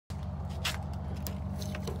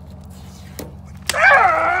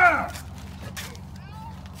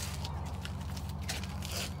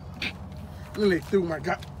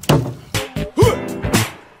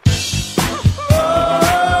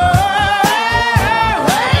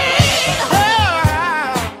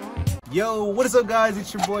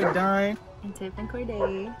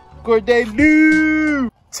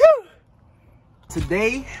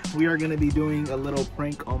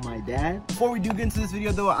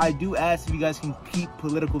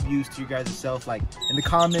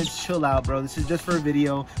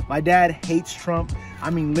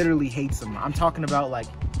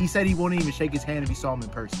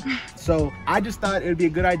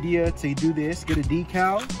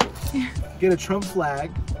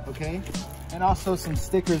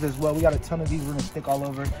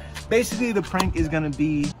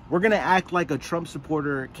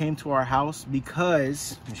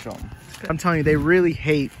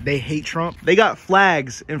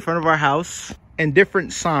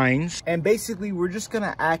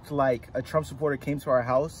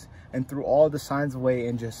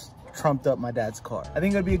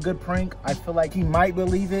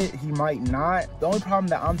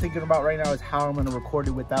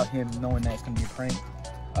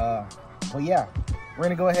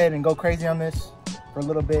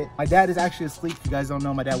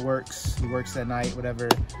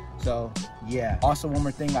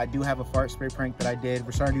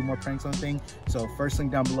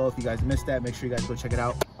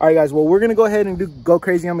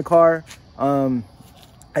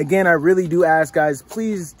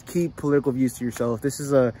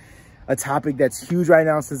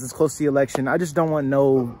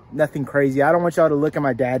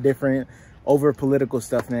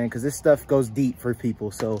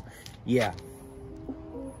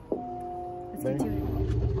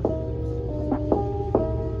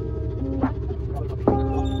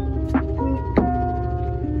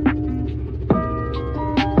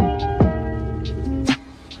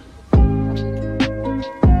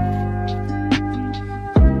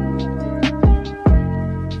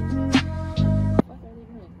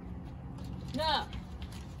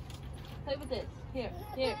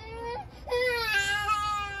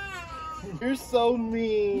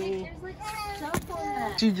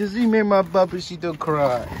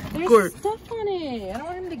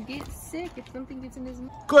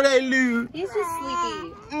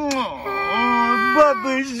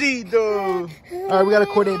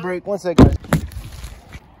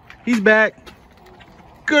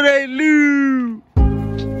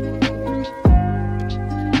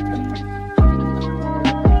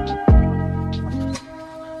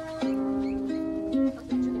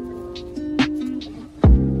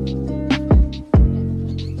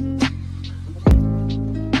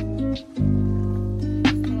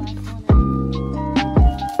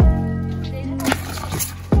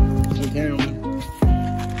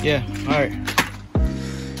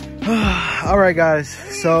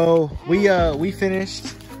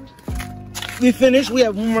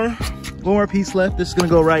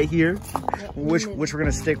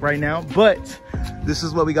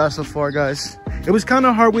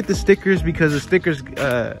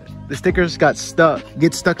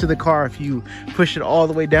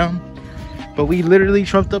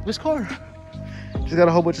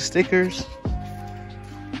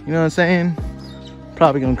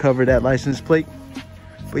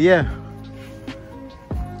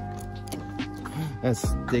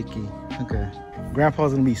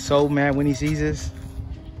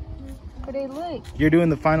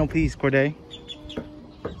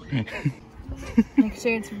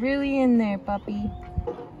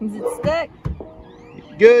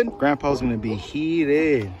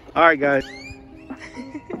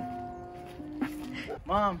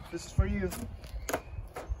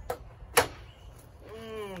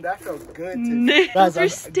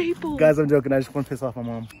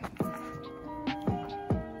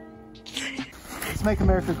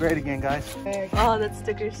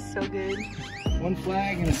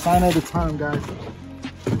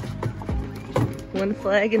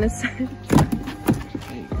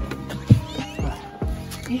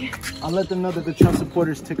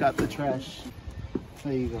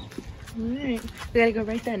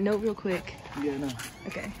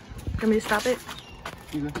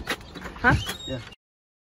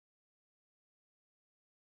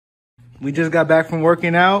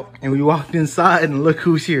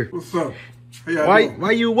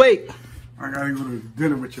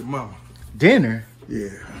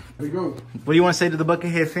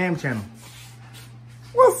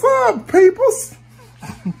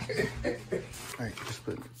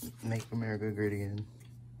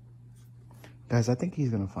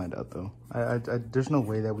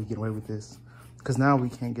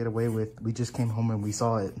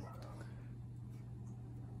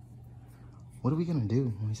What are we gonna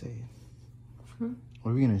do when we say it? Hmm?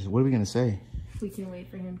 What are we gonna say? We can wait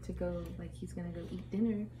for him to go, like he's gonna go eat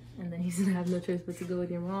dinner, and then he's gonna have no choice but to go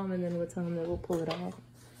with your mom, and then we'll tell him that we'll pull it off.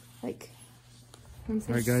 Like, all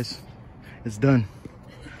right, guys, it's done.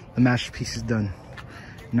 The masterpiece is done.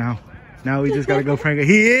 Now we just gotta go prank it.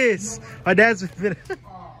 He is. My dad's. Oh,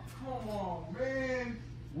 come on, man.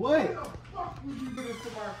 What? What the fuck would you do this to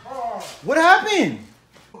my car? What happened?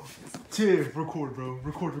 Tiff, record, bro.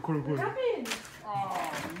 Record. what happened?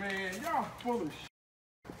 Oh, man. Y'all full of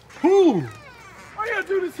shit. Who? Why y'all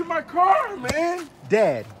do this to my car, man?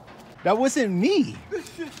 Dad. That wasn't me.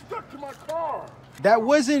 This shit stuck to my car. That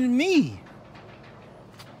wasn't me.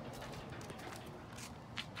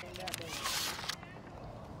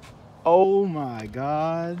 Oh my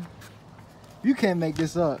God. You can't make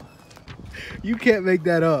this up. You can't make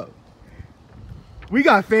that up. We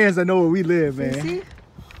got fans that know where we live, man. You see?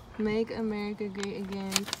 Make America great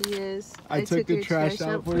again. Yes. I took the your trash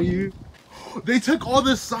out for you. They took all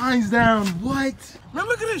the signs down. What? Man,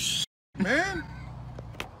 look at this shit, man.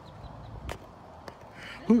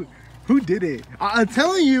 Who did it? I'm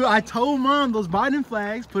telling you, I told Mom those Biden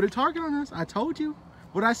flags put a target on us. I told you.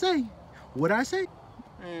 What'd I say? What'd I say?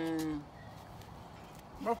 Man,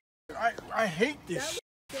 I hate this shit.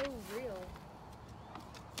 So real.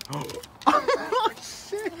 Oh,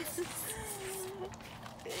 shit.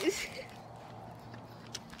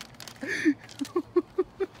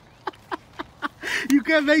 You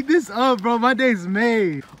can't make this up, bro. My day's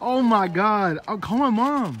made. Oh my God. I'll call my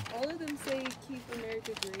mom. All of them say keep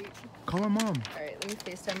America great. Call my mom. All right, let me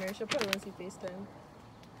FaceTime her. She'll probably want to see FaceTime.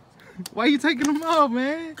 Why you taking them off,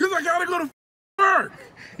 man? Cause I gotta go to work.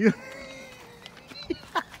 You-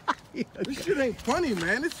 This shit ain't funny,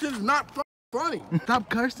 man. This shit is not funny. Stop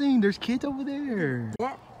cursing. There's kids over there.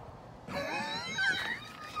 What?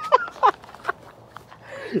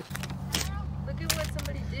 Look at what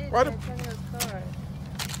somebody did Why to the- Antonio's car.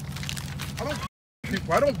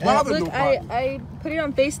 I don't bother Look, nobody. I put it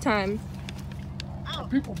on FaceTime.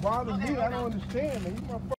 People bother me. I don't understand,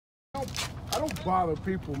 man. I don't bother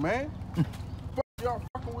people, man. Fuck y'all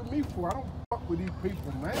fucking with me for? I don't fuck with these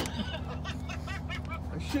people, man.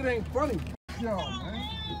 That shit ain't funny. Fuck y'all, man.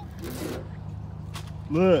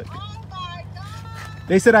 Look.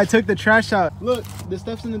 They said I took the trash out. Look, the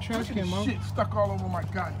stuff's in the trash Look at can, this Mom. shit stuck all over my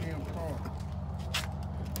goddamn car.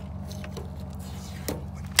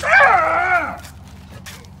 Ah!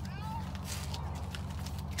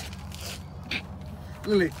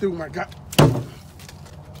 Then they threw my god.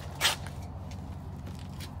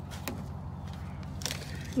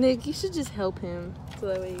 Nick, you should just help him. So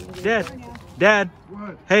that way you can Dad. Dad.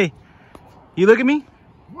 What? Hey. You look at me?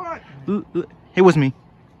 What? It was me.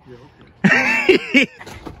 Yeah, okay.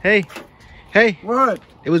 Hey. Hey. What?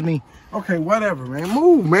 It was me. Okay, whatever, man.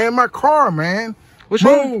 Move, man. My car, man. What's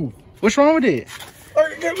Move. wrong? What's wrong with it?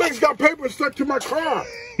 Hey, it's got paper stuck to my car.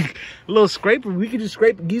 A little scraper. We could just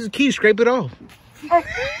scrape. Use a key, scrape it off. power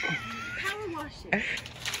wash it.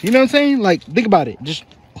 You know what I'm saying? Like, think about it. Just.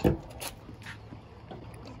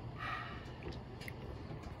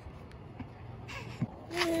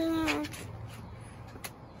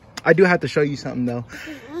 I do have to show you something though.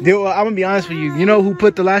 I'm gonna be honest with you. You know who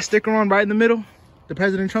put the last sticker on right in the middle? The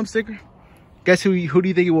President Trump sticker. Guess who do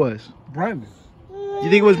you think it was? Brandon. You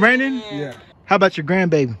think it was Brandon? Yeah. How about your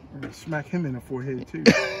grandbaby? I'm gonna smack him in the forehead too.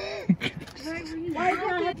 Why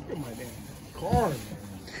not? Look at my damn car, man.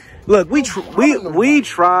 Look, we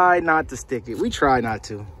try not to stick it. We try not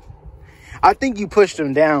to. I think you pushed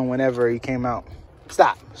him down whenever he came out.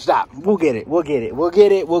 Stop. We'll get it.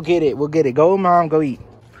 Go, Mom. Go eat.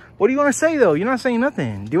 What do you want to say though? You're not saying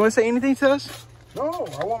nothing. Do you want to say anything to us? No,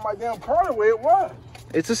 I want my damn car the way it was.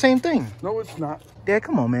 It's the same thing. No, it's not. Dad,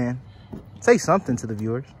 come on, man. Say something to the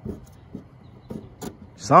viewers.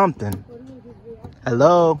 Something.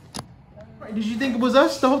 Hello. Did you think it was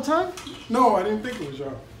us the whole time? No, I didn't think it was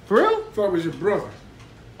y'all. For real? I thought it was your brother.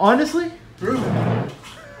 Honestly? Really?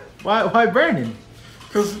 Why Brandon?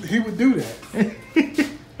 Because he would do that.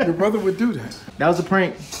 Your brother would do that. That was a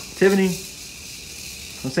prank. Tiffany,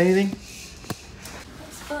 don't say anything?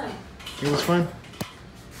 It's fun. It was fun.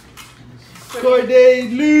 Corday.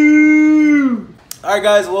 Alright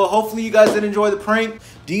guys, well hopefully you guys did enjoy the prank.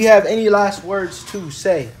 Do you have any last words to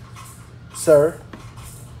say, sir?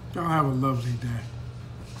 Y'all have a lovely day.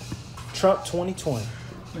 Trump 2020.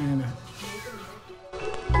 Man,